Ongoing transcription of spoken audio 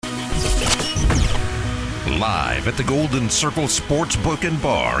live at the Golden Circle Sportsbook and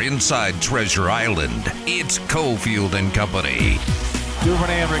Bar inside Treasure Island. It's Cofield and Company.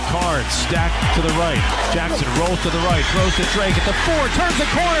 Duvernay and Ricard stacked to the right. Jackson rolls to the right, throws to Drake at the 4, turns the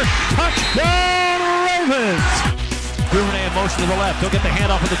corner, touchdown Ravens! Duvernay in motion to the left, he'll get the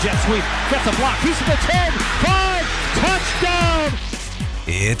handoff with the jet sweep, gets a block, he's at the 10, 5, touchdown!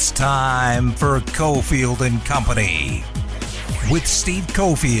 It's time for Cofield and Company with Steve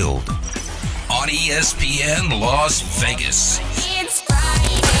Cofield on ESPN Las Vegas. It's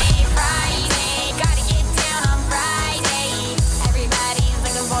Friday, gotta get down on Friday. Everybody's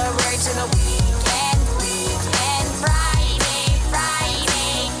looking forward to the weekend.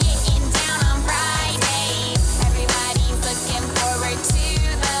 Friday, getting down on Friday. Everybody's looking forward to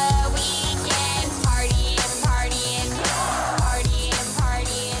the weekend. Partying.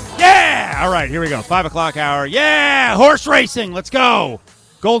 Yeah! All right, here we go. 5 o'clock hour. Yeah! Horse racing. Let's go.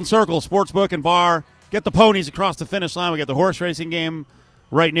 Golden Circle Sportsbook and Bar. Get the ponies across the finish line. We got the horse racing game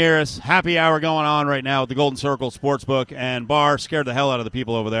right near us. Happy hour going on right now at the Golden Circle Sportsbook and Bar. Scared the hell out of the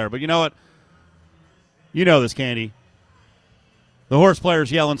people over there. But you know what? You know this, Candy. The horse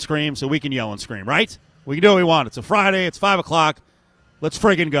players yell and scream, so we can yell and scream, right? We can do what we want. It's a Friday. It's 5 o'clock. Let's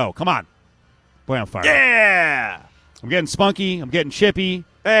friggin' go. Come on. Boy, I'm fired. Yeah! I'm getting spunky. I'm getting chippy.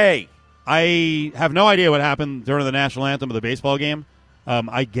 Hey! I have no idea what happened during the national anthem of the baseball game.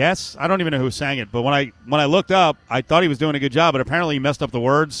 I guess I don't even know who sang it, but when I looked up, I thought he was doing a good job, but apparently he messed up the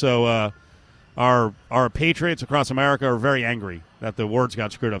words. So our patriots across America are very angry that the words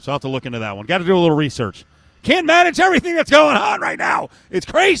got screwed up. So I'll have to look into that one. Got to do a little research. Can't manage everything that's going on right now. It's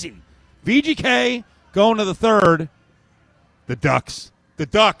crazy. VGK going to the third. The Ducks.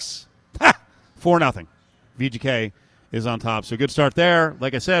 4-0. VGK is on top. So good start there.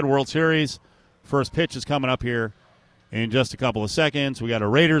 Like I said, World Series. First pitch is coming up here in just a couple of seconds. We got a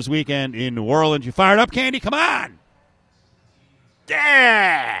Raiders weekend in New Orleans. You fired up, Candy? Come on.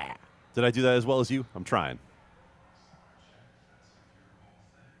 Yeah! Did I do that as well as you? I'm trying.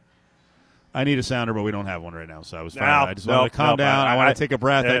 I need a sounder, but we don't have one right now, so I was fine. I just wanted to calm down. I want to take a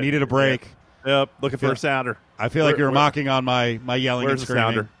breath. I needed a break. Yep, looking for a sounder. I feel like you're mocking on my yelling and screaming.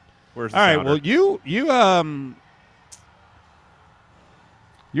 Sounder? Where's the All right, sounder? well,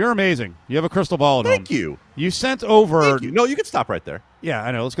 you're amazing. You have a crystal ball at home. Thank you. You sent over. Thank you. No, you can stop right there. Yeah,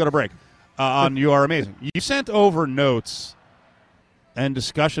 I know. Let's go to break. On You Are Amazing. You sent over notes and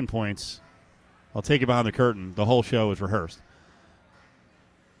discussion points. I'll take you behind the curtain. The whole show is rehearsed.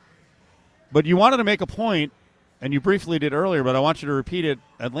 But you wanted to make a point, and you briefly did earlier, but I want you to repeat it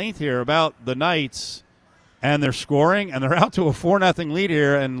at length here about the Knights and their scoring, and they're out to a 4-0 lead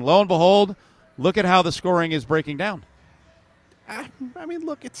here, and lo and behold, look at how the scoring is breaking down. I mean,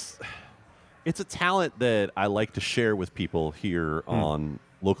 look, it's a talent that I like to share with people here on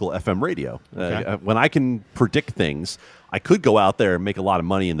local FM radio. Okay. When I can predict things, I could go out there and make a lot of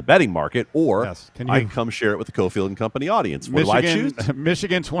money in the betting market, or I can come share it with the Cofield and Company audience. What do I choose?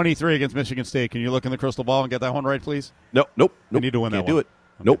 Michigan 23 against Michigan State. Can you look in the crystal ball and get that one right, please? Nope. You need to win that one. Can't do it.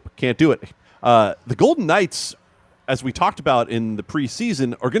 Okay. Nope, can't do it. The Golden Knights, as we talked about in the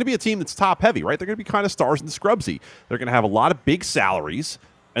preseason, are going to be a team that's top-heavy, right? They're going to be kind of stars and scrubsy. They're going to have a lot of big salaries,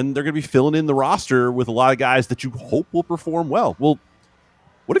 and they're going to be filling in the roster with a lot of guys that you hope will perform well. Well,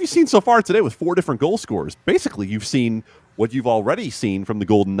 what have you seen so far today with 4 different goal scorers? Basically, you've seen what you've already seen from the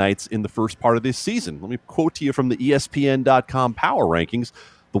Golden Knights in the first part of this season. Let me quote to you from the ESPN.com Power Rankings.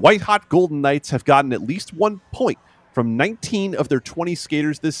 The white-hot Golden Knights have gotten at least 1 point from 19 of their 20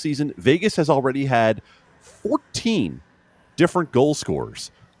 skaters this season. Vegas has already had 14 different goal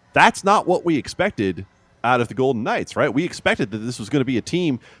scorers. That's not what we expected out of the Golden Knights, right? We expected that this was going to be a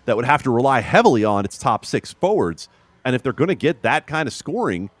team that would have to rely heavily on its top 6 forwards. And if they're going to get that kind of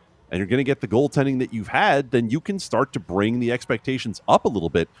scoring and you're going to get the goaltending that you've had, then you can start to bring the expectations up a little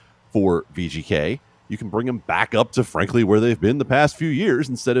bit for VGK. You can bring them back up to, frankly, where they've been the past few years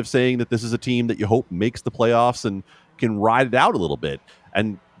instead of saying that this is a team that you hope makes the playoffs and can ride it out a little bit.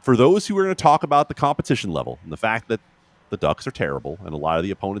 And for those who are going to talk about the competition level and the fact that the Ducks are terrible and a lot of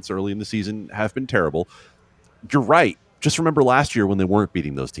the opponents early in the season have been terrible, you're right. Just remember last year when they weren't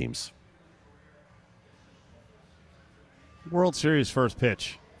beating those teams. World Series first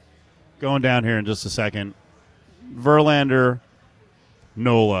pitch. Going down here in just a second. Verlander,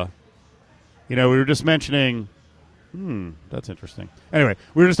 Nola. You know, we were just mentioning, that's interesting. Anyway,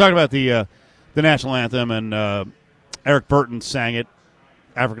 we were just talking about the national anthem, and Eric Burton sang it,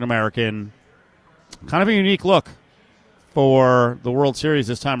 African-American. Kind of a unique look for the World Series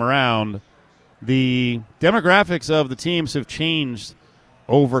this time around. The demographics of the teams have changed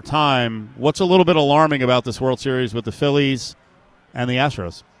over time. What's a little bit alarming about this World Series with the Phillies and the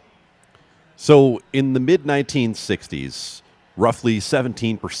Astros? So in the mid-1960s, roughly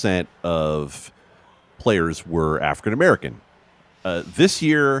 17% of players were African American. This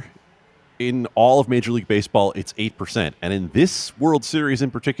year, in all of Major League Baseball, it's 8%. And in this World Series in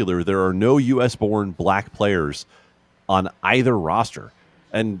particular, there are no U.S.-born black players on either roster.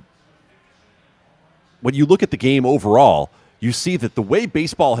 And when you look at the game overall, you see that the way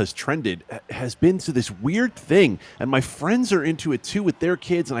baseball has trended has been to this weird thing. And my friends are into it too with their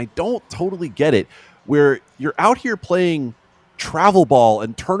kids, and I don't totally get it, where you're out here playing travel ball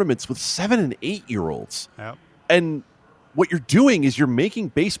and tournaments with 7 and 8-year-olds. Yep. And what you're doing is you're making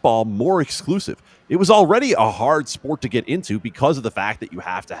baseball more exclusive. It was already a hard sport to get into because of the fact that you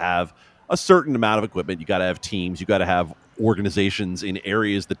have to have a certain amount of equipment. You got to have teams. You got to have organizations in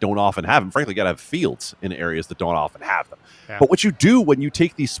areas that don't often have them. Frankly, you got to have fields in areas that don't often have them. Yeah. But what you do when you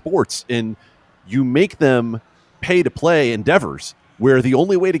take these sports and you make them pay-to-play endeavors where the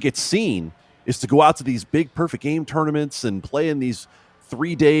only way to get seen is to go out to these big perfect game tournaments and play in these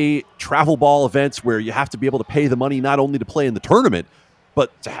 3-day travel ball events where you have to be able to pay the money not only to play in the tournament,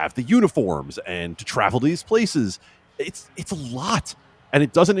 but to have the uniforms and to travel to these places. It's a lot. And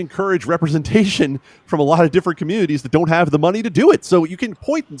it doesn't encourage representation from a lot of different communities that don't have the money to do it. So you can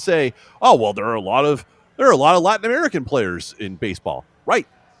point and say, "Oh, well, there are a lot of Latin American players in baseball." Right.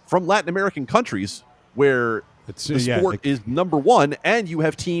 From Latin American countries where the sport is number one, and you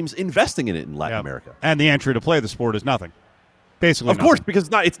have teams investing in it in Latin America. And the entry to play the sport is nothing. Basically, of course, because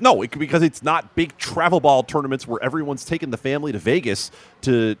it's not big travel ball tournaments where everyone's taking the family to Vegas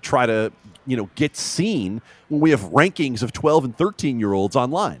to try to, get seen when we have rankings of 12 and 13-year-olds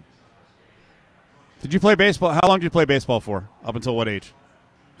online. Did you play baseball? How long did you play baseball for? Up until what age?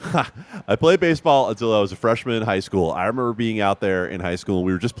 I played baseball until I was a freshman in high school. I remember being out there in high school, and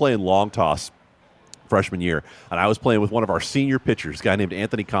we were just playing long toss freshman year, and I was playing with one of our senior pitchers, a guy named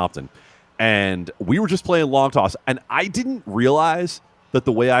Anthony Compton. And we were just playing long toss, and I didn't realize that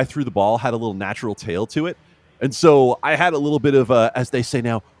the way I threw the ball had a little natural tail to it. And so I had a little bit of a, as they say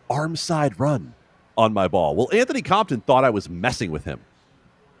now, arm side run on my ball. Well, Anthony Compton thought I was messing with him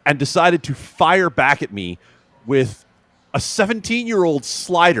and decided to fire back at me with a 17-year-old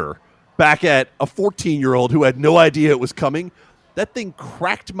slider back at a 14-year-old who had no idea it was coming. That thing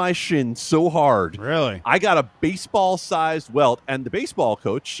cracked my shin so hard. Really? I got a baseball-sized welt, and the baseball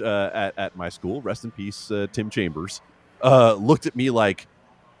coach at my school, rest in peace, Tim Chambers, looked at me like,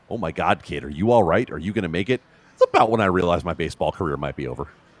 "Oh my God, kid, are you all right? Are you going to make it?" It's about when I realized my baseball career might be over.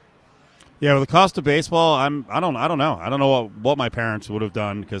 Yeah, with the cost of baseball, I don't know. I don't know what my parents would have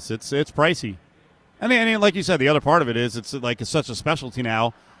done because it's pricey. And like you said, the other part of it is it's such a specialty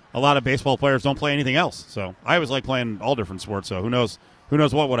now. A lot of baseball players don't play anything else. So I always like playing all different sports. So who knows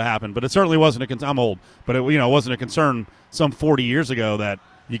what would have happened. But it certainly wasn't a concern. I'm old, but it wasn't a concern some 40 years ago that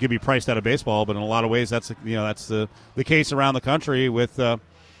you could be priced out of baseball. But in a lot of ways, that's the case around the country with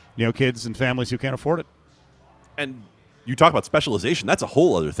kids and families who can't afford it. And you talk about specialization. That's a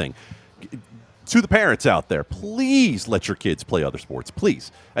whole other thing. To the parents out there, please let your kids play other sports,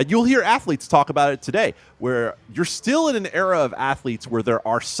 please. And you'll hear athletes talk about it today, where you're still in an era of athletes where there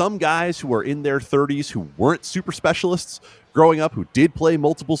are some guys who are in their 30s who weren't super specialists growing up, who did play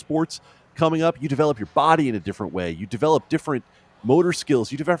multiple sports coming up. You develop your body in a different way. You develop different motor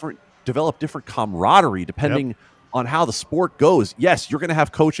skills. You develop different camaraderie depending on how the sport goes. Yes, you're going to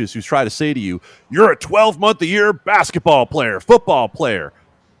have coaches who try to say to you, "You're a 12-month-a-year basketball player, football player."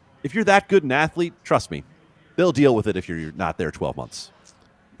 If you're that good an athlete, trust me, they'll deal with it if you're not there 12 months.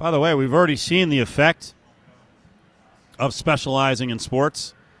 By the way, we've already seen the effect of specializing in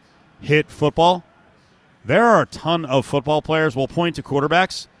sports hit football. There are a ton of football players, we'll point to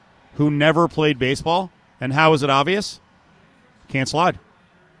quarterbacks, who never played baseball. And how is it obvious? Can't slide.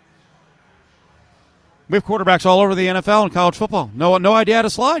 We have quarterbacks all over the NFL and college football. No idea how to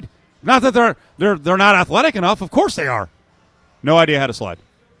slide. Not that they're not athletic enough. Of course they are. No idea how to slide.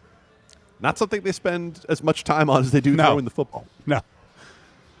 Not something they spend as much time on as they do throwing the football. No.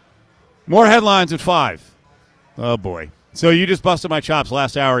 More headlines at 5. Oh, boy. So you just busted my chops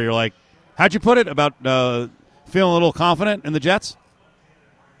last hour. You're like, how'd you put it about feeling a little confident in the Jets?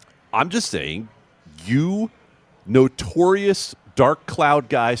 I'm just saying, you notorious dark cloud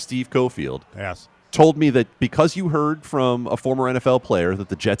guy, Steve Cofield, told me that because you heard from a former NFL player that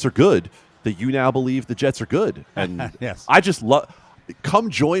the Jets are good, that you now believe the Jets are good. And yes. I just love – come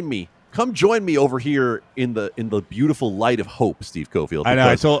join me. Come join me over here in the beautiful light of hope, Steve Cofield. I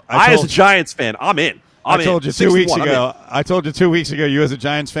know. I as a Giants fan, I'm in. I told you 2 weeks ago. I told you 2 weeks ago. You as a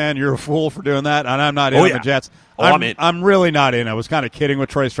Giants fan, you're a fool for doing that, and I'm not in on the Jets. I'm in. I'm really not in. I was kind of kidding with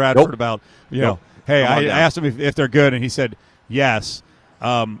Troy Stratford about hey, I asked him if they're good, and he said yes.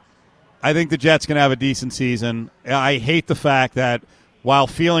 I think the Jets can have a decent season. I hate the fact that while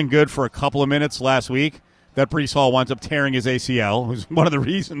feeling good for a couple of minutes last week, that Breece Hall winds up tearing his ACL, who's one of the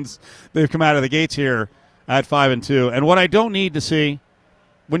reasons they've come out of the gates here at 5-2. And what I don't need to see,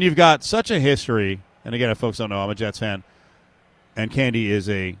 when you've got such a history, and again, if folks don't know, I'm a Jets fan, and Candy is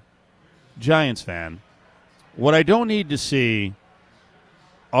a Giants fan, what I don't need to see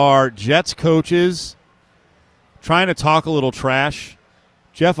are Jets coaches trying to talk a little trash.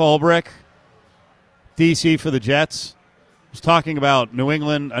 Jeff Ulbrich, DC for the Jets, was talking about New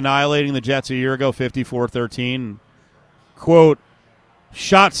England annihilating the Jets a year ago, 54-13. Quote,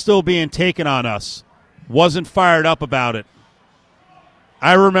 "Shots still being taken on us. Wasn't fired up about it.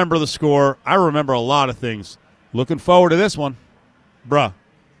 I remember the score. I remember a lot of things. Looking forward to this one." Bruh.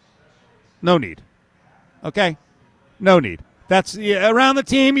 No need. Okay? No need. That's around the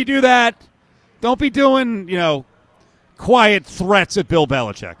team, you do that. Don't be doing, quiet threats at Bill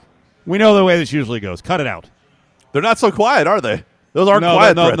Belichick. We know the way this usually goes. Cut it out. They're not so quiet, are they? Those aren't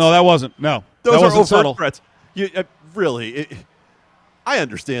quiet threats. No, that wasn't. No. Those that are wasn't overt subtle. threats. I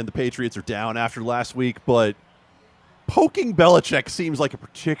understand the Patriots are down after last week, but poking Belichick seems like a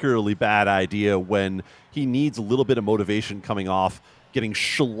particularly bad idea when he needs a little bit of motivation coming off getting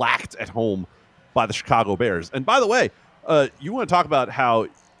shellacked at home by the Chicago Bears. And by the way, you want to talk about how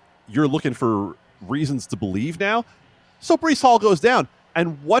you're looking for reasons to believe now? So Breece Hall goes down.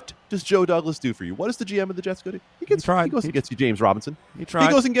 And what does Joe Douglas do for you? What does the GM of the Jets go to? He goes and gets you James Robinson. He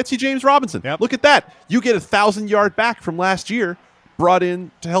goes and gets you James Robinson. Yep. Look at that. You get 1,000-yard back from last year, brought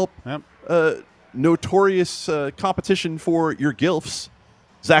in to help notorious competition for your Gilfs,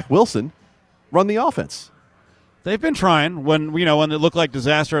 Zach Wilson, run the offense. They've been trying. When it looked like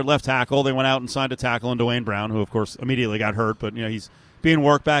disaster at left tackle, they went out and signed a tackle in Dwayne Brown, who, of course, immediately got hurt. But, he's being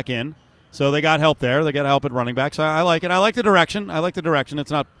worked back in. So they got help there. They got help at running back. So I like it. I like the direction.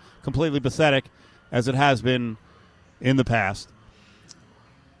 It's not completely pathetic as it has been in the past.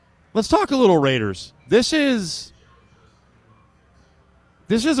 Let's talk a little Raiders. This is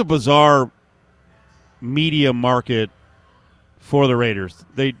a bizarre media market for the Raiders.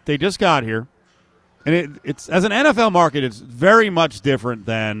 They just got here. And it's as an NFL market, it's very much different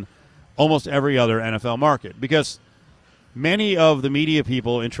than almost every other NFL market because many of the media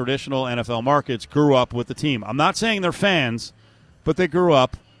people in traditional NFL markets grew up with the team. I'm not saying they're fans, but they grew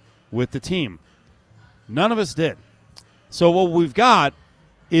up with the team. None of us did. So what we've got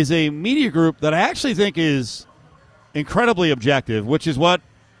is a media group that I actually think is incredibly objective, which is what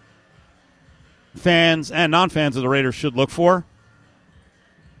fans and non-fans of the Raiders should look for.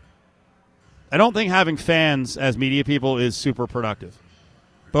 I don't think having fans as media people is super productive.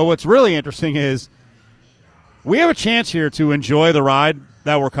 But what's really interesting is we have a chance here to enjoy the ride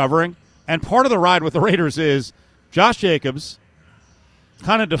that we're covering. And part of the ride with the Raiders is Josh Jacobs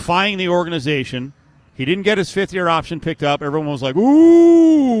kind of defying the organization. He didn't get his fifth-year option picked up. Everyone was like,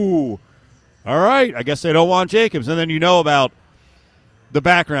 ooh, all right, I guess they don't want Jacobs. And then about the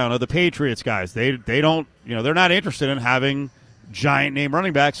background of the Patriots guys. They don't, they're not interested in having giant-name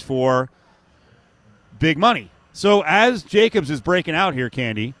running backs for big money. So as Jacobs is breaking out here,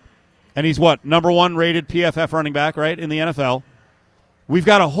 Candy, and he's number 1 rated PFF running back, right, in the NFL. We've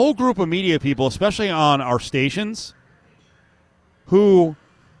got a whole group of media people, especially on our stations, who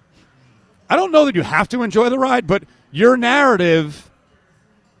I don't know that you have to enjoy the ride, but your narrative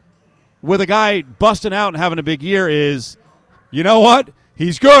with a guy busting out and having a big year is, you know what?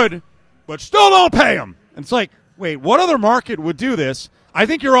 He's good, but still don't pay him. And it's like, wait, what other market would do this? I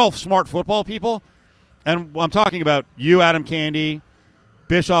think you're all smart football people, and I'm talking about you, Adam Candy,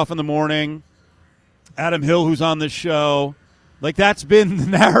 Bischoff in the morning, Adam Hill, who's on this show. Like, that's been the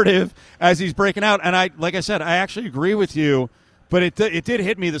narrative as he's breaking out. And like I said, I actually agree with you, but it did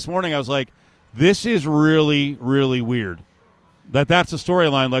hit me this morning. I was like, this is really, really weird. That's a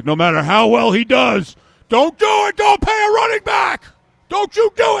storyline. Like, no matter how well he does, don't do it. Don't pay a running back. Don't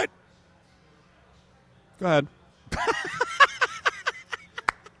you do it. Go ahead.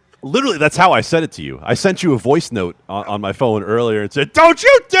 Literally, that's how I said it to you. I sent you a voice note on my phone earlier and said, don't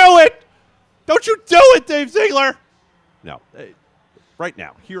you do it! Don't you do it, Dave Ziegler! No. Right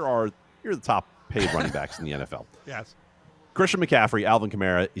now, here are the top paid running backs in the NFL. Yes. Christian McCaffrey, Alvin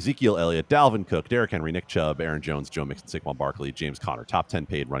Kamara, Ezekiel Elliott, Dalvin Cook, Derrick Henry, Nick Chubb, Aaron Jones, Joe Mixon, Saquon Barkley, James Conner. Top 10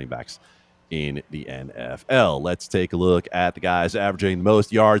 paid running backs in the NFL. Let's take a look at the guys averaging the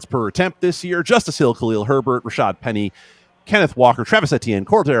most yards per attempt this year. Justice Hill, Khalil Herbert, Rashad Penny, Kenneth Walker, Travis Etienne,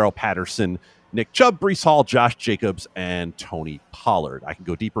 Cordero Patterson, Nick Chubb, Breece Hall, Josh Jacobs, and Tony Pollard. I can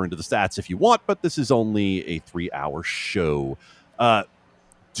go deeper into the stats if you want, but this is only a 3-hour show.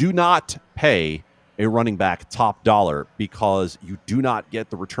 Do not pay a running back top dollar because you do not get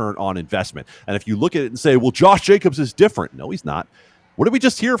the return on investment. And if you look at it and say, well, Josh Jacobs is different. No, he's not. What did we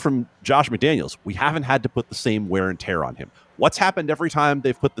just hear from Josh McDaniels? We haven't had to put the same wear and tear on him. What's happened every time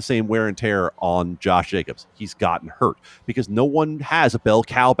they've put the same wear and tear on Josh Jacobs? He's gotten hurt because no one has a bell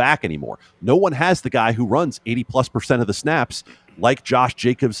cow back anymore. No one has the guy who runs 80+% of the snaps like Josh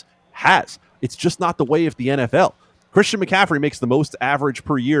Jacobs has. It's just not the way of the NFL. Christian McCaffrey makes the most average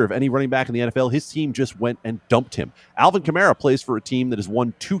per year of any running back in the NFL. His team just went and dumped him. Alvin Kamara plays for a team that has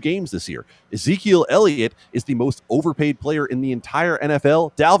won 2 games this year. Ezekiel Elliott is the most overpaid player in the entire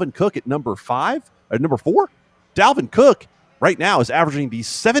NFL. Dalvin Cook at number 4. Dalvin Cook right now is averaging the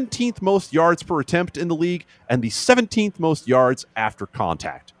 17th most yards per attempt in the league and the 17th most yards after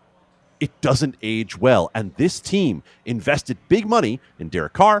contact. It doesn't age well. And this team invested big money in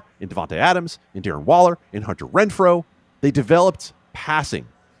Derek Carr, in Devontae Adams, in Darren Waller, in Hunter Renfrow. They developed passing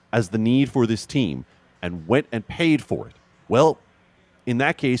as the need for this team and went and paid for it. Well, in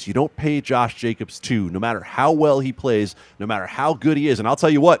that case, you don't pay Josh Jacobs too, no matter how well he plays, no matter how good he is. And I'll tell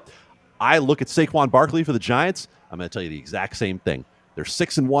you what, I look at Saquon Barkley for the Giants, I'm going to tell you the exact same thing. They're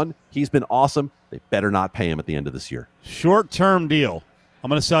 6-1. He's been awesome. They better not pay him at the end of this year. Short-term deal. I'm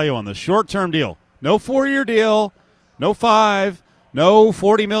going to sell you on this. Short-term deal. No 4-year deal. No 5. No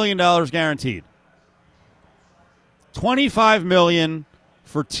 $40 million guaranteed. $25 million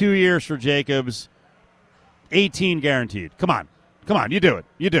for 2 years for Jacobs. 18 guaranteed. Come on. You do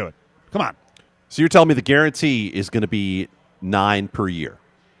it. Come on. So you're telling me the guarantee is going to be 9 per year.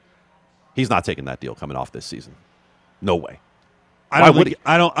 He's not taking that deal coming off this season. No way. I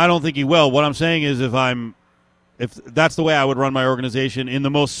don't think he will. What I'm saying is if that's the way I would run my organization, in the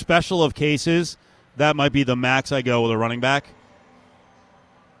most special of cases, that might be the max I go with a running back.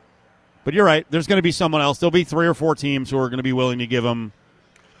 But you're right. There's going to be someone else. There'll be 3 or 4 teams who are going to be willing to give him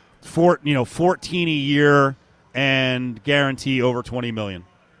 14 a year and guarantee over $20 million.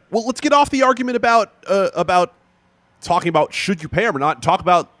 Well, let's get off the argument about talking about should you pay him or not. Talk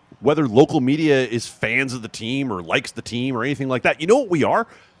about whether local media is fans of the team or likes the team or anything like that. You know what we are?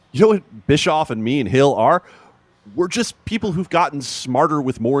 You know what Bischoff and me and Hill are? We're just people who've gotten smarter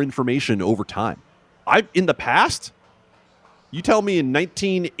with more information over time. In the past, you tell me in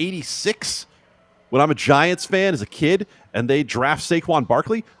 1986, when I'm a Giants fan as a kid and they draft Saquon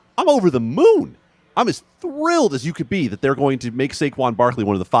Barkley, I'm over the moon. I'm as thrilled as you could be that they're going to make Saquon Barkley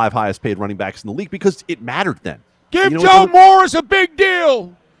one of the 5 highest paid running backs in the league because it mattered then. Give Joe Morris a big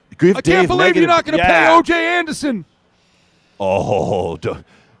deal. I can't believe you're not going to pay O.J. Anderson. Oh,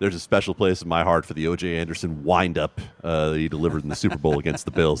 there's a special place in my heart for the O.J. Anderson wind-up he delivered in the Super Bowl against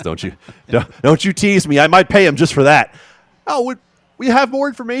the Bills. Don't you tease me. I might pay him just for that. Oh, we have more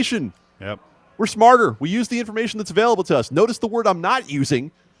information. Yep. We're smarter. We use the information that's available to us. Notice the word I'm not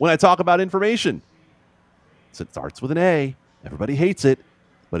using when I talk about information. So it starts with an A. Everybody hates it,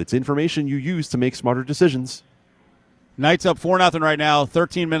 but it's information you use to make smarter decisions. Knights up 4-0 right now.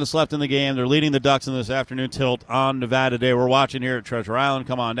 13 minutes left in the game. They're leading the Ducks in this afternoon tilt on Nevada Day. We're watching here at Treasure Island.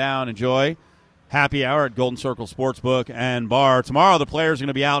 Come on down. Enjoy. Happy hour at Golden Circle Sportsbook and Bar. Tomorrow the players are going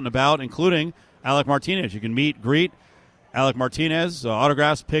to be out and about, including Alec Martinez. You can greet Alec Martinez.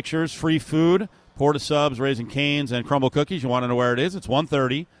 Autographs, pictures, free food, Porta Subs, Raising Cane's, and Crumble Cookies. You want to know where it is? It's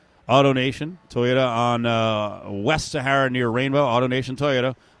 130 Auto Nation Toyota on West Sahara near Rainbow. Auto Nation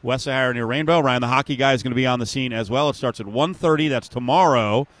Toyota, West Sahara near Rainbow. Ryan, the hockey guy, is going to be on the scene as well. It starts at 1:30. That's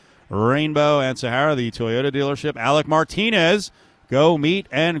tomorrow. Rainbow and Sahara, the Toyota dealership. Alec Martinez, go meet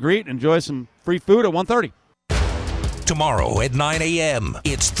and greet. Enjoy some free food at 1:30. Tomorrow at 9 a.m.,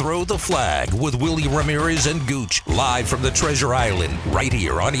 it's Throw the Flag with Willie Ramirez and Gooch, live from the Treasure Island, right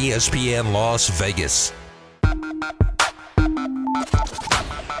here on ESPN Las Vegas.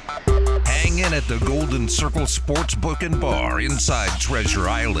 Hang in at the Golden Circle Sportsbook and Bar inside Treasure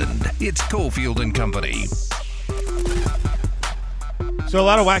Island. It's Cofield and Company. So a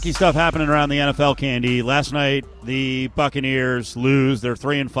lot of wacky stuff happening around the NFL, Candy. Last night, the Buccaneers lose. They're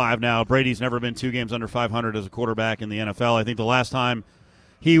 3-5 now. Brady's never been 2 games under 500 as a quarterback in the NFL. I think the last time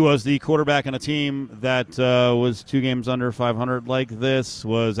he was the quarterback on a team that was 2 games under 500 like this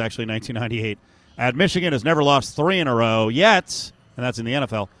was actually 1998. At Michigan has never lost 3 in a row yet, and that's in the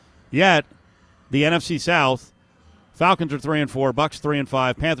NFL. Yet, the NFC South, Falcons are 3-4, Bucks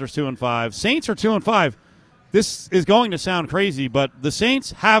 3-5, Panthers 2-5, Saints are 2-5. This is going to sound crazy, but the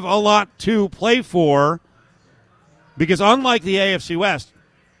Saints have a lot to play for because unlike the AFC West,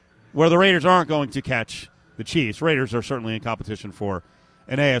 where the Raiders aren't going to catch the Chiefs, Raiders are certainly in competition for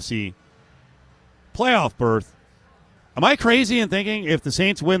an AFC playoff berth. Am I crazy in thinking if the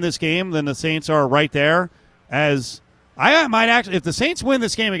Saints win this game, then the Saints are right there as I might actually, if the Saints win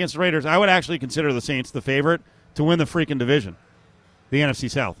this game against the Raiders, I would actually consider the Saints the favorite to win the freaking division, the NFC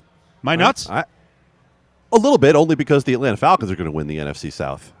South. Am I nuts? A little bit, only because the Atlanta Falcons are going to win the NFC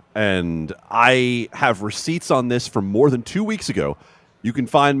South. And I have receipts on this from more than 2 weeks ago. You can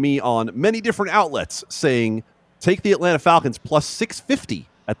find me on many different outlets saying take the Atlanta Falcons plus 650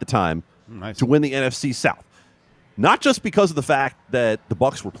 at the time to win the NFC South. Not just because of the fact that the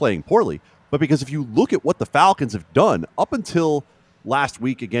Bucs were playing poorly, but because if you look at what the Falcons have done up until last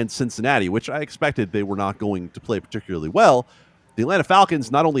week against Cincinnati, which I expected they were not going to play particularly well, the Atlanta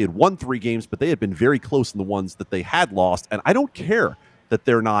Falcons not only had won 3 games, but they had been very close in the ones that they had lost. And I don't care that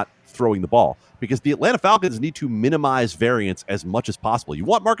they're not throwing the ball because the Atlanta Falcons need to minimize variance as much as possible. You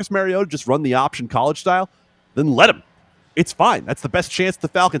want Marcus Mariota to just run the option college style? Then let him. It's fine. That's the best chance the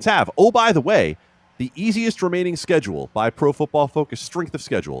Falcons have. Oh, by the way, the easiest remaining schedule by Pro Football Focus strength of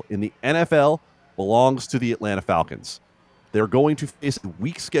schedule in the NFL belongs to the Atlanta Falcons. They're going to face a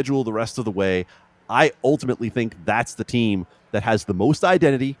weak schedule the rest of the way. I ultimately think that's the team that has the most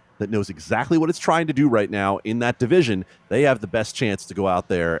identity, that knows exactly what it's trying to do right now in that division. They have the best chance to go out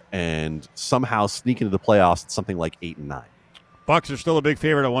there and somehow sneak into the playoffs at something like 8-9. Bucs are still a big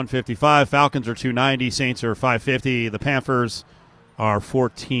favorite at 155. Falcons are 290. Saints are 550. The Panthers are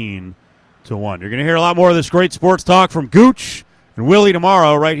 14-1. You're going to hear a lot more of this great sports talk from Gooch and Willie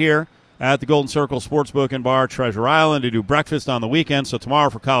tomorrow right here at the Golden Circle Sportsbook and Bar, Treasure Island. They do breakfast on the weekend. So tomorrow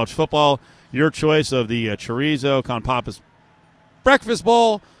for college football, your choice of the chorizo con papas breakfast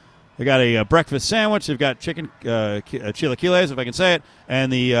bowl. They got a breakfast sandwich. They've got chicken chilaquiles, if I can say it,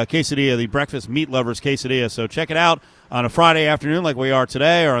 and the quesadilla, the breakfast meat lovers quesadilla. So check it out on a Friday afternoon like we are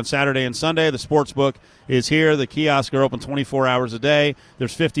today, or on Saturday and Sunday. The sportsbook is here. The kiosks are open 24 hours a day.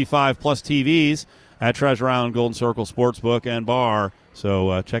 There's 55-plus TVs at Treasure Island Golden Circle Sportsbook and Bar.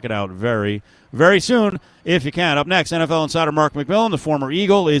 So check it out very, very soon if you can. Up next, NFL insider Mark McMillan, the former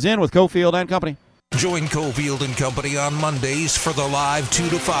Eagle, is in with Cofield and Company. Join Cofield and Company on Mondays for the live 2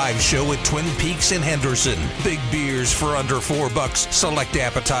 to 5 show at Twin Peaks in Henderson. Big beers for under $4. Select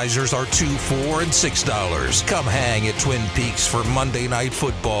appetizers are $2, $4, and $6. Come hang at Twin Peaks for Monday Night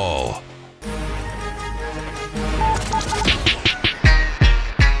Football.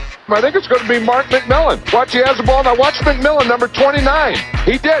 I think it's going to be Mark McMillan. Watch, he has the ball. Now watch McMillan, number 29.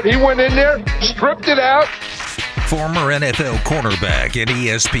 He did. He went in there, stripped it out. Former NFL cornerback and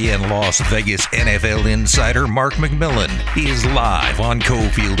ESPN Las Vegas NFL insider Mark McMillan is live on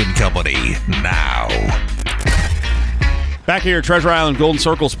Cofield and Company now. Back here at Treasure Island Golden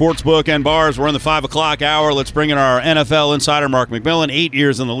Circle Sportsbook and Bars. We're in the 5 o'clock hour. Let's bring in our NFL insider Mark McMillan. 8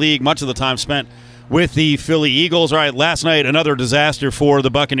 years in the league, much of the time spent with the Philly Eagles. All right, last night another disaster for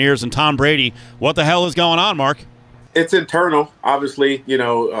the Buccaneers and Tom Brady. What the hell is going on, Mark? It's internal, obviously. You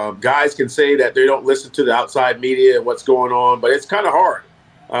know, guys can say that they don't listen to the outside media and what's going on, but it's kind of hard,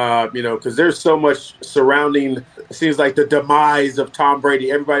 you know, because there's so much surrounding, it seems like the demise of Tom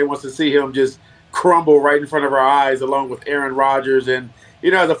Brady. Everybody wants to see him just crumble right in front of our eyes, along with Aaron Rodgers. And,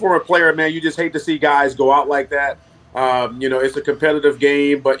 you know, as a former player, man, you just hate to see guys go out like that. You know, it's a competitive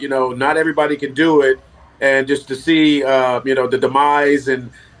game, but, you know, not everybody can do it. And just to see, you know, the demise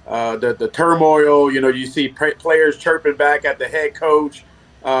and the turmoil, you know, you see players chirping back at the head coach,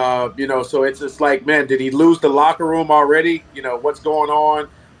 you know, so it's just like, man, did he lose the locker room already? You know, what's going on?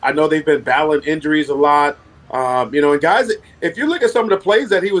 I know they've been battling injuries a lot, you know, and guys, if you look at some of the plays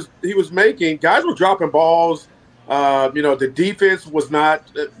that he was making, guys were dropping balls. You know, the defense was not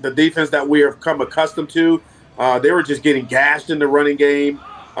the defense that we have come accustomed to. They were just getting gashed in the running game.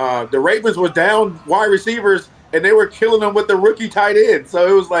 The Ravens was down wide receivers, and they were killing them with the rookie tight end. So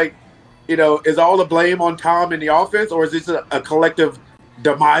it was like, you know, is all the blame on Tom and the offense, or is this a collective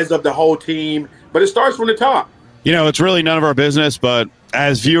demise of the whole team? But it starts from the top. You know, it's really none of our business, but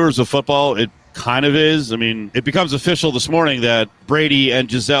as viewers of football, it kind of is. I mean, it becomes official this morning that Brady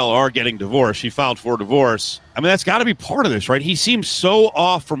and Giselle are getting divorced. She filed for divorce. I mean, that's got to be part of this, right? He seems so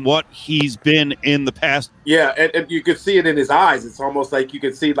off from what he's been in the past. Yeah, and you could see it in his eyes. It's almost like you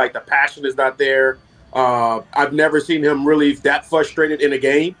can see, like, the passion is not there. I've never seen him really that frustrated in a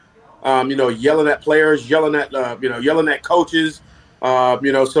game. You know, yelling at players, yelling at coaches.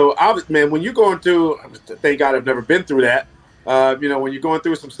 You know, so obviously, man, when you're going through, thank God I've never been through that. You know, when you're going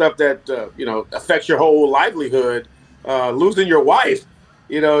through some stuff that you know, affects your whole livelihood, losing your wife,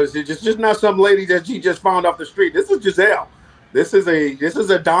 you know, it's just not some lady that you just found off the street. This is Giselle. This is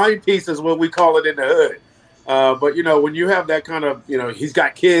a dime piece, is what we call it in the hood. But you know, when you have that kind of, you know, he's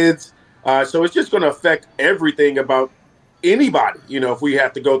got kids. So it's just going to affect everything about anybody, you know, if we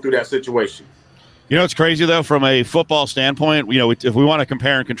have to go through that situation. You know, it's crazy, though, from a football standpoint. You know, if we want to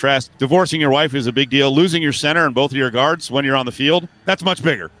compare and contrast, divorcing your wife is a big deal. Losing your center and both of your guards when you're on the field, that's much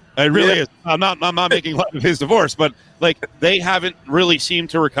bigger. It really is. I'm not making light of his divorce, but, like, they haven't really seemed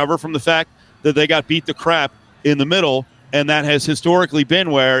to recover from the fact that they got beat the crap in the middle, and that has historically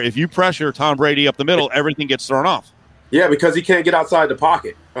been where if you pressure Tom Brady up the middle, everything gets thrown off. Yeah, because he can't get outside the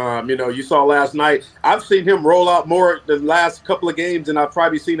pocket. You know, you saw last night. I've seen him roll out more the last couple of games than I've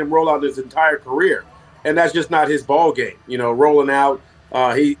probably seen him roll out his entire career, and that's just not his ball game. You know, rolling out.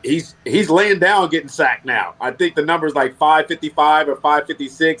 He's laying down, getting sacked now. I think the number's like 555 or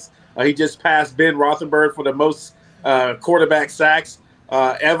 556. He just passed Ben Roethlisberger for the most quarterback sacks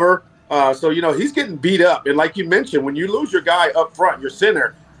ever. So you know he's getting beat up, and like you mentioned, when you lose your guy up front, your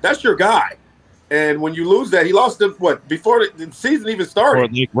center, that's your guy. And when you lose that, he lost him, before the season even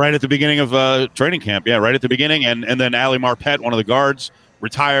started? Or right at the beginning of training camp. Yeah, right at the beginning. And then Ali Marpet, one of the guards,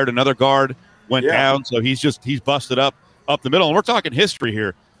 retired. Another guard went down. So he's busted up the middle. And we're talking history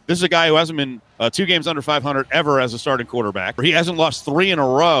here. This is a guy who hasn't been 2 games under 500 ever as a starting quarterback. He hasn't lost 3 in a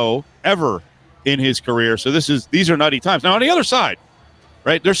row ever in his career. So these are nutty times. Now, on the other side,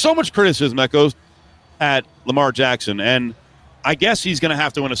 right, there's so much criticism that goes at Lamar Jackson. And I guess he's going to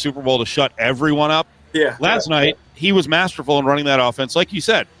have to win a Super Bowl to shut everyone up. Yeah. Last night, he was masterful in running that offense, like you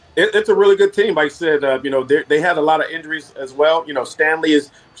said. It's a really good team. Like I said, you know, they had a lot of injuries as well. You know, Stanley is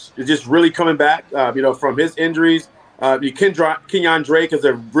just really coming back, you know, from his injuries. Kenyon Drake is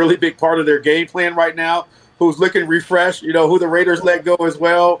a really big part of their game plan right now, who's looking refreshed, you know, who the Raiders let go as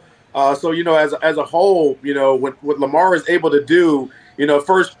well. So, you know, as a whole, you know, what Lamar is able to do, you know,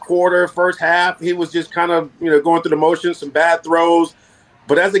 first quarter, first half, he was just kind of, you know, going through the motions, some bad throws.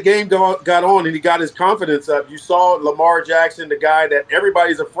 But as the game got on and he got his confidence up, you saw Lamar Jackson, the guy that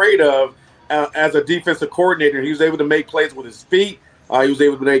everybody's afraid of as a defensive coordinator. He was able to make plays with his feet. He was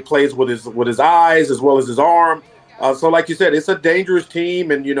able to make plays with his eyes as well as his arm. So like you said, it's a dangerous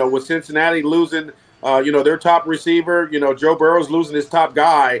team. And, you know, with Cincinnati losing, you know, their top receiver, you know, Joe Burrow's losing his top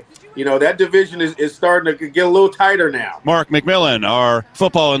guy. You know, that division is starting to get a little tighter now. Mark McMillan, our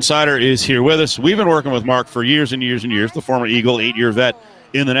football insider, is here with us. We've been working with Mark for years and years and years, the former Eagle, 8-year vet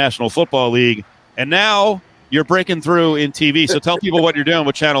in the National Football League. And now you're breaking through in TV. So tell people what you're doing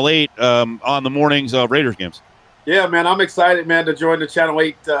with Channel 8 on the mornings of Raiders games. Yeah, man, I'm excited, man, to join the Channel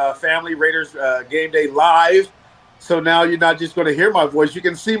 8 family, Raiders Game Day Live. So now you're not just going to hear my voice. You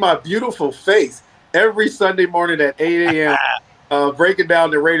can see my beautiful face every Sunday morning at 8 a.m. Breaking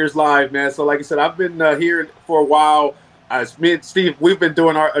down the Raiders live, man. So like I said, I've been here for a while. Me and Steve, we've been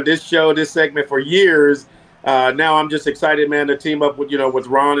doing this segment for years. Now I'm just excited, man, to team up with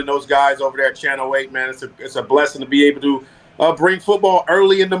Ron and those guys over there at Channel 8, man. It's a blessing to be able to bring football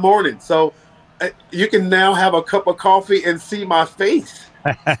early in the morning. So you can now have a cup of coffee and see my face.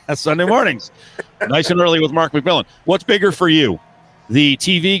 Sunday mornings. Nice and early with Mark McMillan. What's bigger for you, the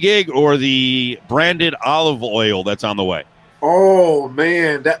TV gig or the branded olive oil that's on the way? Oh,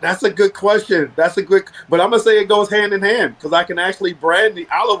 man, that's a good question. But I'm going to say it goes hand in hand because I can actually brand the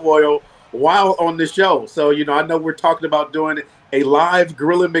olive oil while on the show. So, you know, I know we're talking about doing a live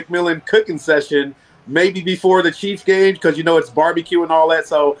Grilling McMillan cooking session maybe before the Chiefs game because, you know, it's barbecue and all that.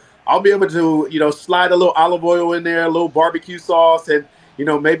 So I'll be able to, you know, slide a little olive oil in there, a little barbecue sauce, and, you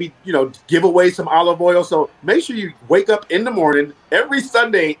know, maybe, you know, give away some olive oil. So make sure you wake up in the morning every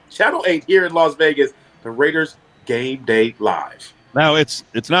Sunday, Channel 8 here in Las Vegas, the Raiders Game Day Live. Now, it's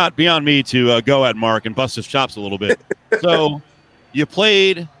not beyond me to go at Mark and bust his chops a little bit. So you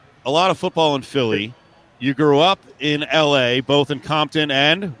played a lot of football in Philly. You grew up in L.A., both in Compton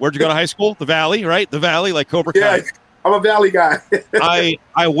and where'd you go to high school? The Valley, right? The Valley, like Cobra Kai. Yeah, I'm a Valley guy.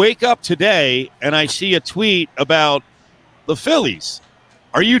 I wake up today and I see a tweet about the Phillies.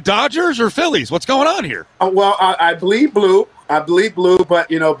 Are you Dodgers or Phillies? What's going on here? Well, I bleed blue.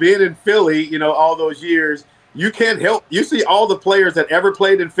 But, you know, being in Philly, you know, all those years, you can't help. You see all the players that ever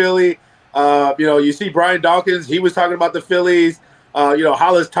played in Philly. You know, you see Brian Dawkins. He was talking about the Phillies. You know,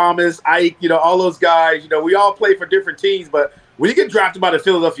 Hollis Thomas, Ike, you know, all those guys. You know, we all play for different teams. But when you get drafted by the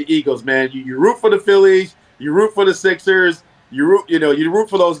Philadelphia Eagles, man, you root for the Phillies. You root for the Sixers. You root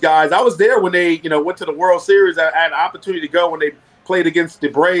for those guys. I was there when they, you know, went to the World Series. I had an opportunity to go when they played against the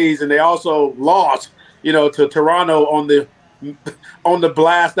Braves, and they also lost, you know, to Toronto on the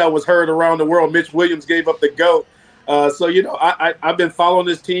blast that was heard around the world. Mitch Williams gave up the GOAT. So, you know, I've been following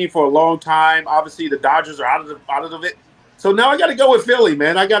this team for a long time. Obviously, the Dodgers are out of it. So now I got to go with Philly,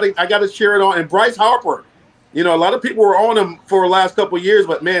 man. I got to cheer it on. And Bryce Harper, you know, a lot of people were on him for the last couple of years,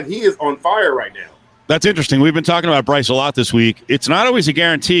 but, man, he is on fire right now. That's interesting. We've been talking about Bryce a lot this week. It's not always a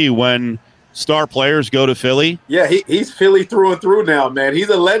guarantee when star players go to Philly. Yeah, he's Philly through and through now, man. He's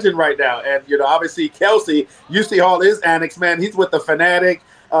a legend right now. And, obviously Kelsey, you see all his antics, man. He's with the Fanatic.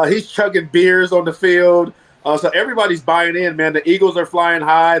 He's chugging beers on the field. So everybody's buying in, man. The Eagles are flying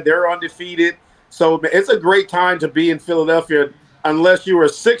high. They're undefeated. So it's a great time to be in Philadelphia unless you are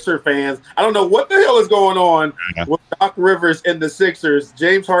Sixer fans. I don't know what the hell is going on with Doc Rivers and the Sixers.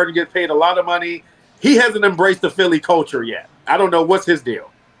 James Harden gets paid a lot of money. He hasn't embraced the Philly culture yet. I don't know what's his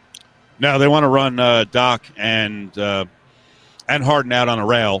deal. No, they want to run Doc and Harden out on a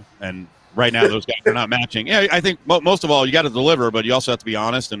rail, and right now those guys are not matching. Yeah, I think most of all you got to deliver, but you also have to be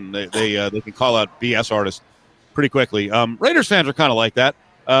honest, and they can call out BS artists pretty quickly. Raiders fans are kind of like that.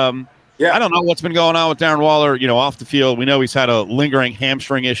 I don't know what's been going on with Darren Waller, off the field. We know he's had a lingering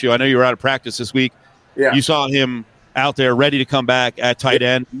hamstring issue. I know you were out of practice this week. Yeah. You saw him out there ready to come back at tight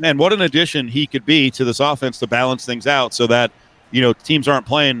end. Man, what an addition he could be to this offense to balance things out so that, teams aren't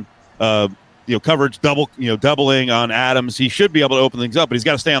playing coverage doubling on Adams. He should be able to open things up, but he's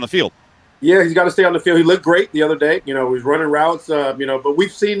got to stay on the field. Yeah, he's got to stay on the field. He looked great the other day. He was running routes, but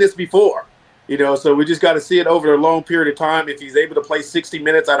we've seen this before. So we just got to see it over a long period of time. If he's able to play 60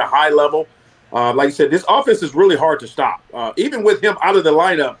 minutes at a high level, like you said, this offense is really hard to stop. Even with him out of the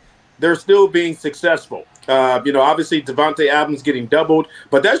lineup, they're still being successful. Obviously Devontae Adams getting doubled,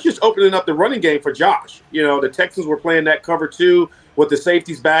 but that's just opening up the running game for Josh. The Texans were playing that cover 2 with the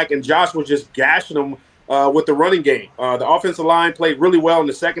safeties back, and Josh was just gashing them with the running game. The offensive line played really well in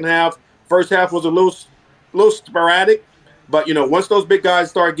the second half. First half was a little sporadic. But, once those big guys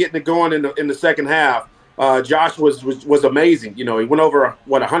started getting it going in the second half, Josh was amazing. He went over,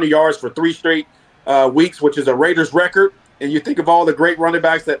 100 yards for 3 straight weeks, which is a Raiders record. And you think of all the great running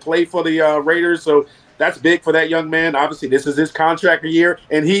backs that play for the Raiders. So that's big for that young man. Obviously, this is his contract year,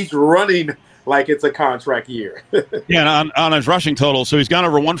 and he's running like it's a contract year. Yeah, and on his rushing total, so he's gone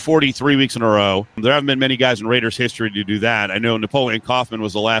over 140 3 weeks in a row. There haven't been many guys in Raiders history to do that. I know Napoleon Kaufman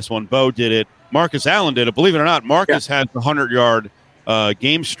was the last one. Bo did it. Marcus Allen did it. Believe it or not, Marcus has the 100-yard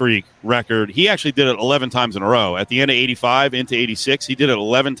game streak record. He actually did it 11 times in a row. At the end of 85 into 86, he did it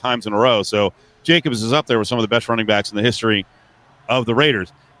 11 times in a row. So Jacobs is up there with some of the best running backs in the history of the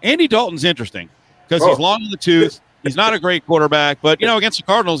Raiders. Andy Dalton's interesting because he's long in the tooth. He's not a great quarterback, but, against the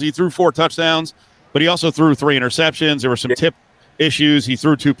Cardinals, he threw 4 touchdowns, but he also threw 3 interceptions. There were some tip issues. He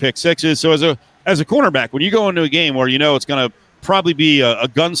threw 2 pick sixes. So as a cornerback, when you go into a game where it's going to probably be a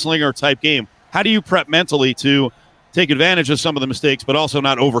gunslinger type game, how do you prep mentally to take advantage of some of the mistakes, but also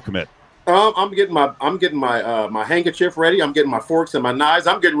not overcommit? I'm getting my handkerchief ready. I'm getting my forks and my knives.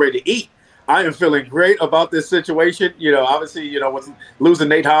 I'm getting ready to eat. I am feeling great about this situation. Obviously, with losing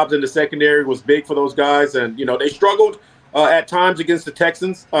Nate Hobbs in the secondary was big for those guys, and they struggled at times against the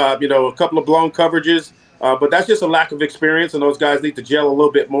Texans. A couple of blown coverages, but that's just a lack of experience, and those guys need to gel a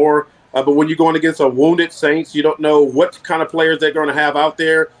little bit more. But when you're going against a wounded Saints, you don't know what kind of players they're going to have out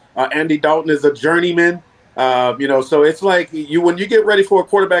there. Andy Dalton is a journeyman, so it's like when you get ready for a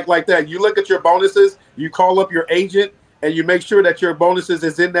quarterback like that, you look at your bonuses, you call up your agent, and you make sure that your bonuses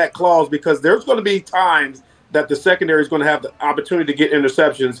is in that clause because there's going to be times that the secondary is going to have the opportunity to get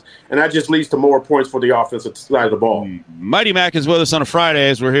interceptions, and that just leads to more points for the offensive side of the ball. Mighty Mac is with us on a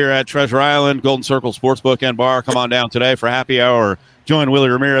Friday as we're here at Treasure Island, Golden Circle Sportsbook and Bar. Come on down today for happy hour. Join Willie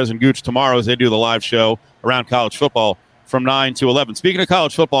Ramirez and Gooch tomorrow as they do the live show around college football from 9 to 11. Speaking of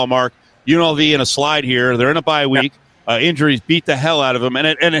college football, Mark, UNLV in a slide here. They're in a bye week. Injuries beat the hell out of them, and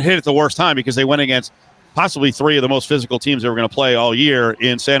it hit at the worst time because they went against possibly 3 of the most physical teams they were going to play all year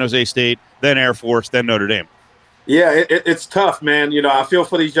in San Jose State, then Air Force, then Notre Dame. Yeah, it's tough, man. I feel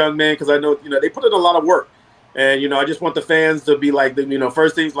for these young men because I know, they put in a lot of work. And, I just want the fans to be like,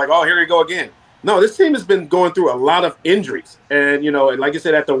 first thing's like, oh, here we go again. No, this team has been going through a lot of injuries. And, like I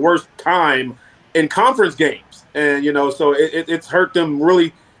said, at the worst time in conference games. And, so it's hurt them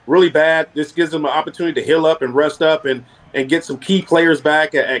really, really bad. This gives them an opportunity to heal up and rest up and get some key players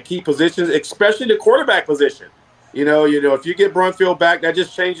back at key positions, especially the quarterback position. If you get Brunfield back, that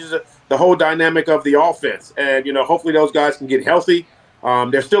just changes the whole dynamic of the offense. And, hopefully those guys can get healthy.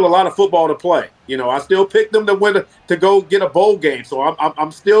 There's still a lot of football to play. I still pick them to win to go get a bowl game. So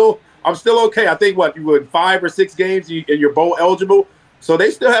I'm still okay. I think you win 5 or 6 games and you're bowl eligible. So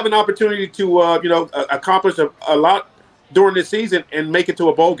they still have an opportunity to accomplish a lot during this season and make it to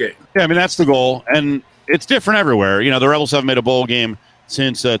a bowl game. Yeah, I mean that's the goal, and it's different everywhere. The Rebels haven't made a bowl game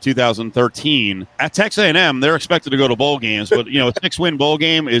since 2013. At Texas A&M, they're expected to go to bowl games, but a 6-win bowl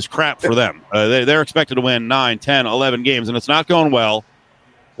game is crap for them. They're expected to win 9, 10, 11 games, and it's not going well.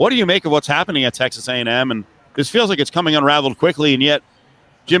 What do you make of what's happening at Texas A&M? And this feels like it's coming unraveled quickly, and yet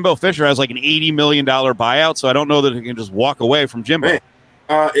Jimbo Fisher has like an $80 million buyout, so I don't know that he can just walk away from Jimbo. Man,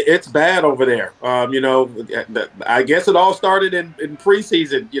 It's bad over there. I guess it all started in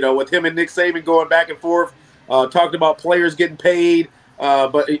preseason, with him and Nick Saban going back and forth, talking about players getting paid.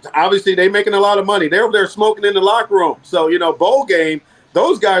 But obviously they're making a lot of money. They're over there smoking in the locker room. So, bowl game,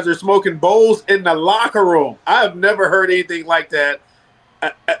 those guys are smoking bowls in the locker room. I have never heard anything like that,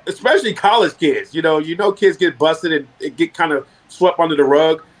 especially college kids. Kids get busted and get kind of swept under the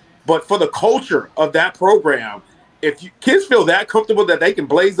rug. But for the culture of that program, if kids feel that comfortable that they can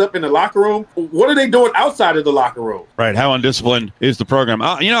blaze up in the locker room, what are they doing outside of the locker room? Right. How undisciplined is the program?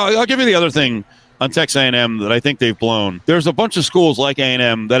 I'll give you the other thing on Texas A&M that I think they've blown. There's a bunch of schools like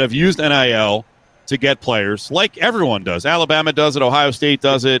A&M that have used NIL to get players, like everyone does. Alabama does it. Ohio State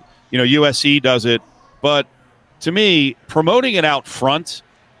does it. USC does it. But to me, promoting it out front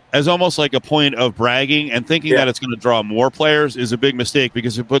as almost like a point of bragging and thinking that it's going to draw more players is a big mistake,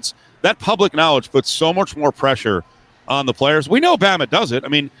 because it puts that public knowledge puts so much more pressure on the players. We know Bama does it. I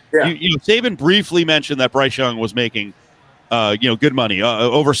mean, Saban briefly mentioned that Bryce Young was making, good money,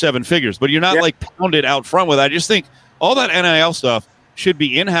 over 7 figures, but you're not like pounded out front with that. I just think all that NIL stuff should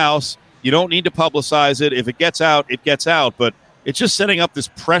be in-house. You don't need to publicize it. If it gets out, it gets out, but it's just setting up this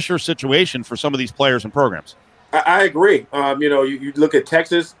pressure situation for some of these players and programs. I agree. You look at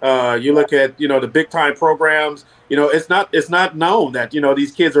Texas, you look at, the big time programs, it's not known that,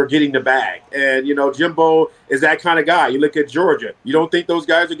 these kids are getting the bag. And, Jimbo is that kind of guy. You look at Georgia. You don't think those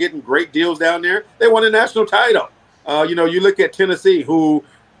guys are getting great deals down there? They won a national title. You look at Tennessee, who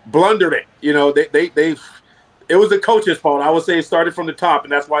blundered it. It was the coach's fault. I would say it started from the top,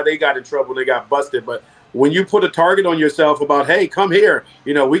 and that's why they got in trouble. They got busted. But when you put a target on yourself about, hey, come here,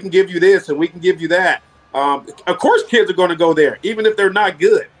 we can give you this and we can give you that. Of course, kids are going to go there, even if they're not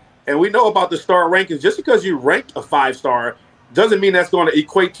good. And we know about the star rankings. Just because you ranked a 5-star doesn't mean that's going to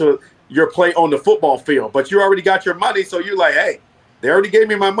equate to your play on the football field. But you already got your money, so you're like, hey, they already gave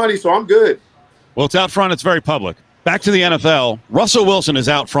me my money, so I'm good. Well, it's out front. It's very public. Back to the NFL. Russell Wilson is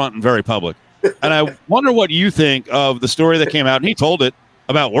out front and very public. And I wonder what you think of the story that came out, and he told it,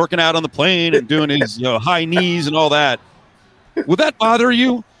 about working out on the plane and doing his high knees and all that. Would that bother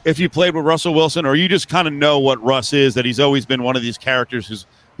you if you played with Russell Wilson, or you just kind of know what Russ is, that he's always been one of these characters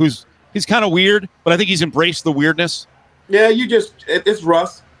he's kind of weird, but I think he's embraced the weirdness? Yeah, it's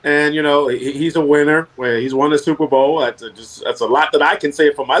Russ, and he's a winner. He's won a Super Bowl. That's a lot that I can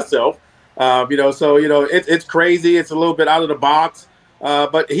say for myself. It's crazy. It's a little bit out of the box,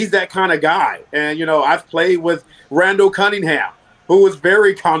 but he's that kind of guy. And I've played with Randall Cunningham, who was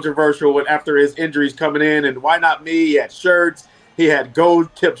very controversial after his injuries coming in, and why not me? He had shirts. He had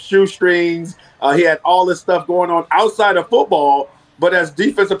gold-tipped shoestrings. He had all this stuff going on outside of football. But as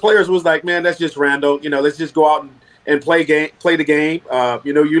defensive players, was like, man, that's just Randall. Let's just go out and play the game.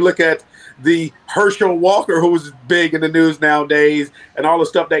 You look at the Herschel Walker, who was big in the news nowadays, and all the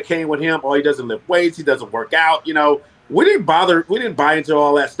stuff that came with him. Oh, he doesn't lift weights. He doesn't work out. We didn't bother. We didn't buy into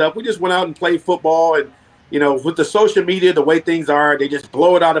all that stuff. We just went out and played football. And, with the social media, the way things are, they just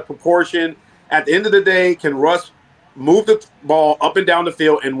blow it out of proportion. At the end of the day, can Russ move the ball up and down the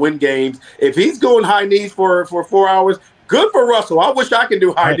field and win games? If he's going high knees for 4 hours, good for Russell. I wish I could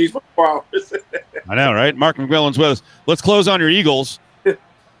do high knees for 4 hours. I know, right? Mark McMillan's with us. Let's close on your Eagles.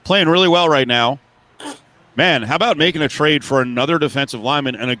 Playing really well right now. Man, how about making a trade for another defensive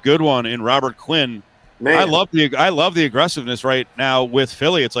lineman, and a good one in Robert Quinn? Man. I love the aggressiveness right now with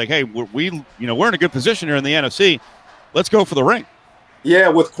Philly. It's like, hey, we're in a good position here in the NFC. Let's go for the ring. Yeah,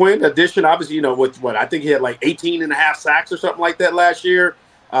 with Quinn addition, obviously, with what I think he had like 18 and a half sacks or something like that last year.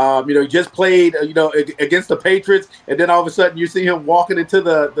 He just played, against the Patriots, and then all of a sudden you see him walking into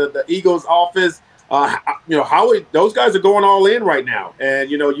the Eagles office. Those guys are going all in right now, and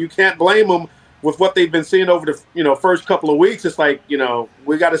you can't blame them with what they've been seeing over the first couple of weeks. It's like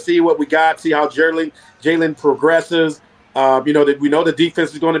we got to see what we got, see how Jalen progresses. That we know the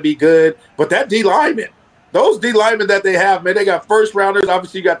defense is going to be good, but that D lineman. Those D linemen that they have, man, they got first rounders.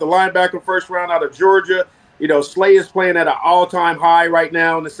 Obviously, you got the linebacker first round out of Georgia. Slay is playing at an all-time high right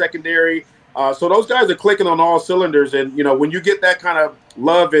now in the secondary. So those guys are clicking on all cylinders. And, when you get that kind of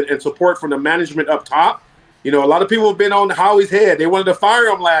love and support from the management up top, a lot of people have been on Howie's head. They wanted to fire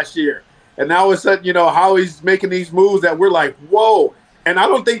him last year. And now all of a sudden, Howie's making these moves that we're like, whoa. And I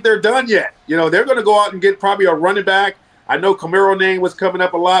don't think they're done yet. They're going to go out and get probably a running back. I know Camaro name was coming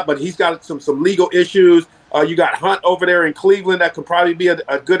up a lot, but he's got some legal issues. You got Hunt over there in Cleveland that could probably be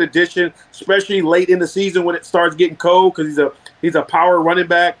a good addition, especially late in the season when it starts getting cold, because he's a power running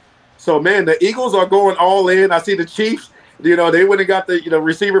back. So, man, the Eagles are going all in. I see the Chiefs, they went and got the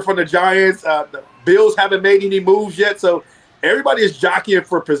receiver from the Giants. The Bills haven't made any moves yet. So everybody is jockeying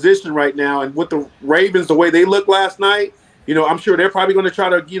for position right now. And with the Ravens, the way they looked last night, I'm sure they're probably going to try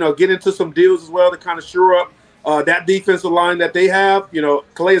to, get into some deals as well to kind of shore up that defensive line that they have.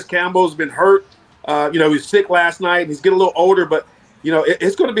 Calais Campbell's been hurt. He was sick last night, and he's getting a little older, but,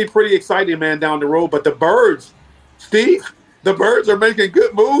 it's going to be pretty exciting, man, down the road. But the Birds, Steve, the Birds are making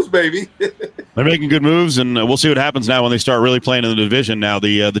good moves, baby. They're making good moves, and we'll see what happens now when they start really playing in the division. Now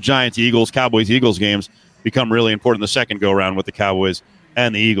the Giants, Eagles, Cowboys, Eagles games become really important in the second go-around with the Cowboys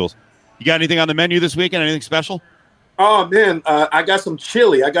and the Eagles. You got anything on the menu this weekend? Anything special? Oh, man, I got some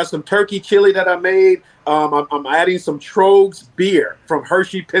chili. I got some turkey chili that I made. I'm adding some Trogs beer from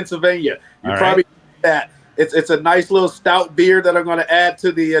Hershey, Pennsylvania. You probably know that. It's a nice little stout beer that I'm going to add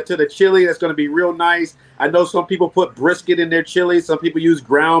to the chili. That's going to be real nice. I know some people put brisket in their chili. Some people use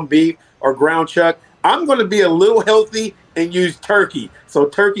ground beef or ground chuck. I'm going to be a little healthy and use turkey. So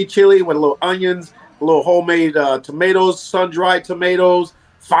turkey chili with a little onions, a little homemade tomatoes, sun-dried tomatoes,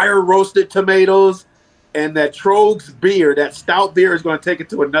 fire-roasted tomatoes, and that Trogs beer, that stout beer, is going to take it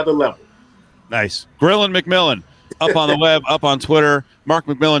to another level. Nice. Grillin' McMillan up on the web, up on Twitter. Mark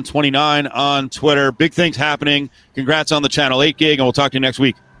McMillan 29 on Twitter. Big things happening. Congrats on the Channel 8 gig, and we'll talk to you next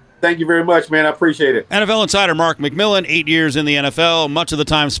week. Thank you very much, man. I appreciate it. NFL insider Mark McMillan, 8 years in the NFL, much of the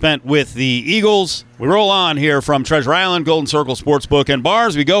time spent with the Eagles. We roll on here from Treasure Island, Golden Circle Sportsbook and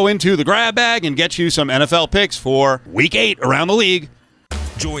Bars. We go into the grab bag and get you some NFL picks for Week 8 around the league.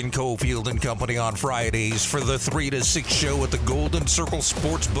 Join Cofield and Company on Fridays for the 3 to 6 show at the Golden Circle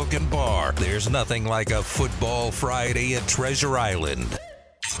Sportsbook and Bar. There's nothing like a football Friday at Treasure Island.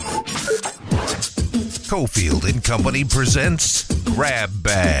 Cofield and Company presents Grab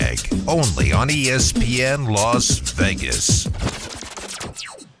Bag, only on ESPN Las Vegas.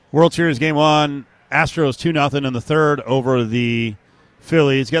 World Series Game 1, Astros 2-0 in the third over the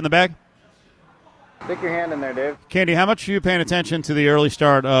Phillies. Get in the bag? Stick your hand in there, Dave. Candy, how much are you paying attention to the early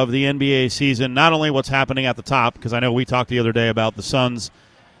start of the NBA season? Not only what's happening at the top, because I know we talked the other day about the Suns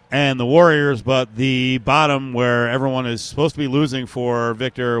and the Warriors, but the bottom where everyone is supposed to be losing for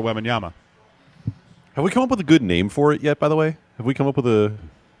Victor Wembanyama. Have we come up with a good name for it yet, by the way? Have we come up with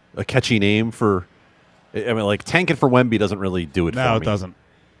a catchy name for – I mean, like, tanking for Wemby doesn't really do it for me. No, it doesn't.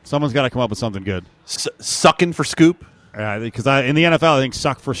 Someone's got to come up with something good. Sucking for Scoop? Because in the NFL, I think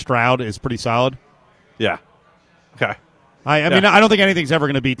suck for Stroud is pretty solid. Yeah. Okay. I mean, I don't think anything's ever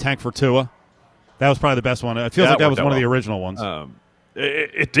going to beat Tank for Tua. That was probably the best one. It feels like that was one of the original ones.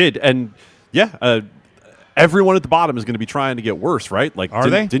 It did. And, everyone at the bottom is going to be trying to get worse, right? Like,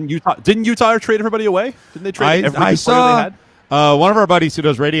 Didn't Utah trade everybody away? Didn't they trade every player they had? One of our buddies who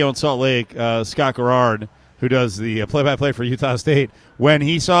does radio in Salt Lake, Scott Garrard, who does the play-by-play for Utah State, when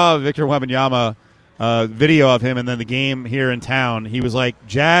he saw Victor Wembanyama video of him and then the game here in town, he was like,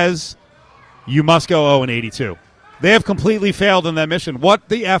 Jazz, you must go 0-82. They have completely failed in that mission. What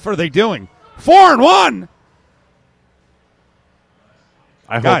the F are they doing? 4-1!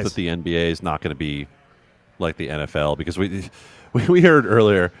 I hope that the NBA is not going to be like the NFL, because we heard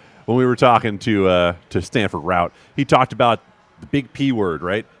earlier when we were talking to Stanford Route, he talked about the big P word,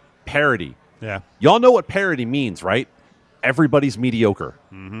 right? Parity. Yeah. Y'all know what parity means, right? Everybody's mediocre.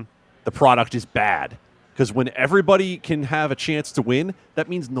 Mm-hmm. The product is bad. Because when everybody can have a chance to win, that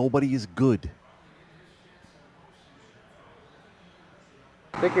means nobody is good.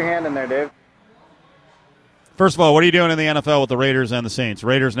 Stick your hand in there, Dave. First of all, what are you doing in the NFL with the Raiders and the Saints?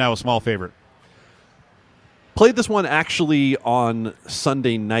 Raiders now a small favorite. Played this one actually on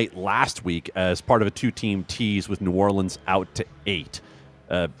Sunday night last week as part of a 2-team tease with New Orleans out to 8.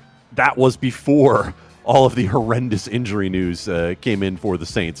 That was before all of the horrendous injury news came in for the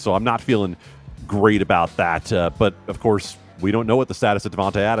Saints, so I'm not feeling great about that. But, of course, we don't know what the status of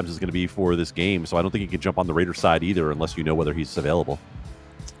Devontae Adams is going to be for this game, so I don't think you can jump on the Raiders side either unless you know whether he's available.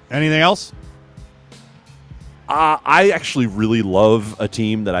 Anything else? I actually really love a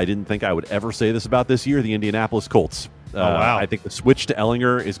team that I didn't think I would ever say this about this year, the Indianapolis Colts. Wow. I think the switch to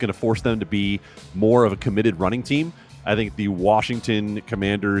Ellinger is going to force them to be more of a committed running team. I think the Washington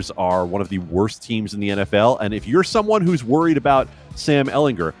Commanders are one of the worst teams in the NFL. And if you're someone who's worried about Sam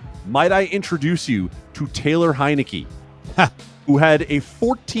Ellinger, might I introduce you to Taylor Heineke, who had a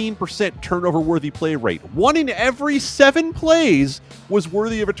 14% turnover-worthy play rate. 1 in every 7 plays was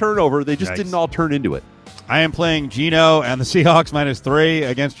worthy of a turnover. They just didn't all turn into it. I am playing Geno and the Seahawks -3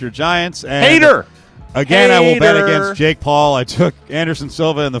 against your Giants. And Hater! Again, I will bet against Jake Paul. I took Anderson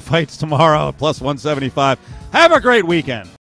Silva in the fights tomorrow at +175. Have a great weekend.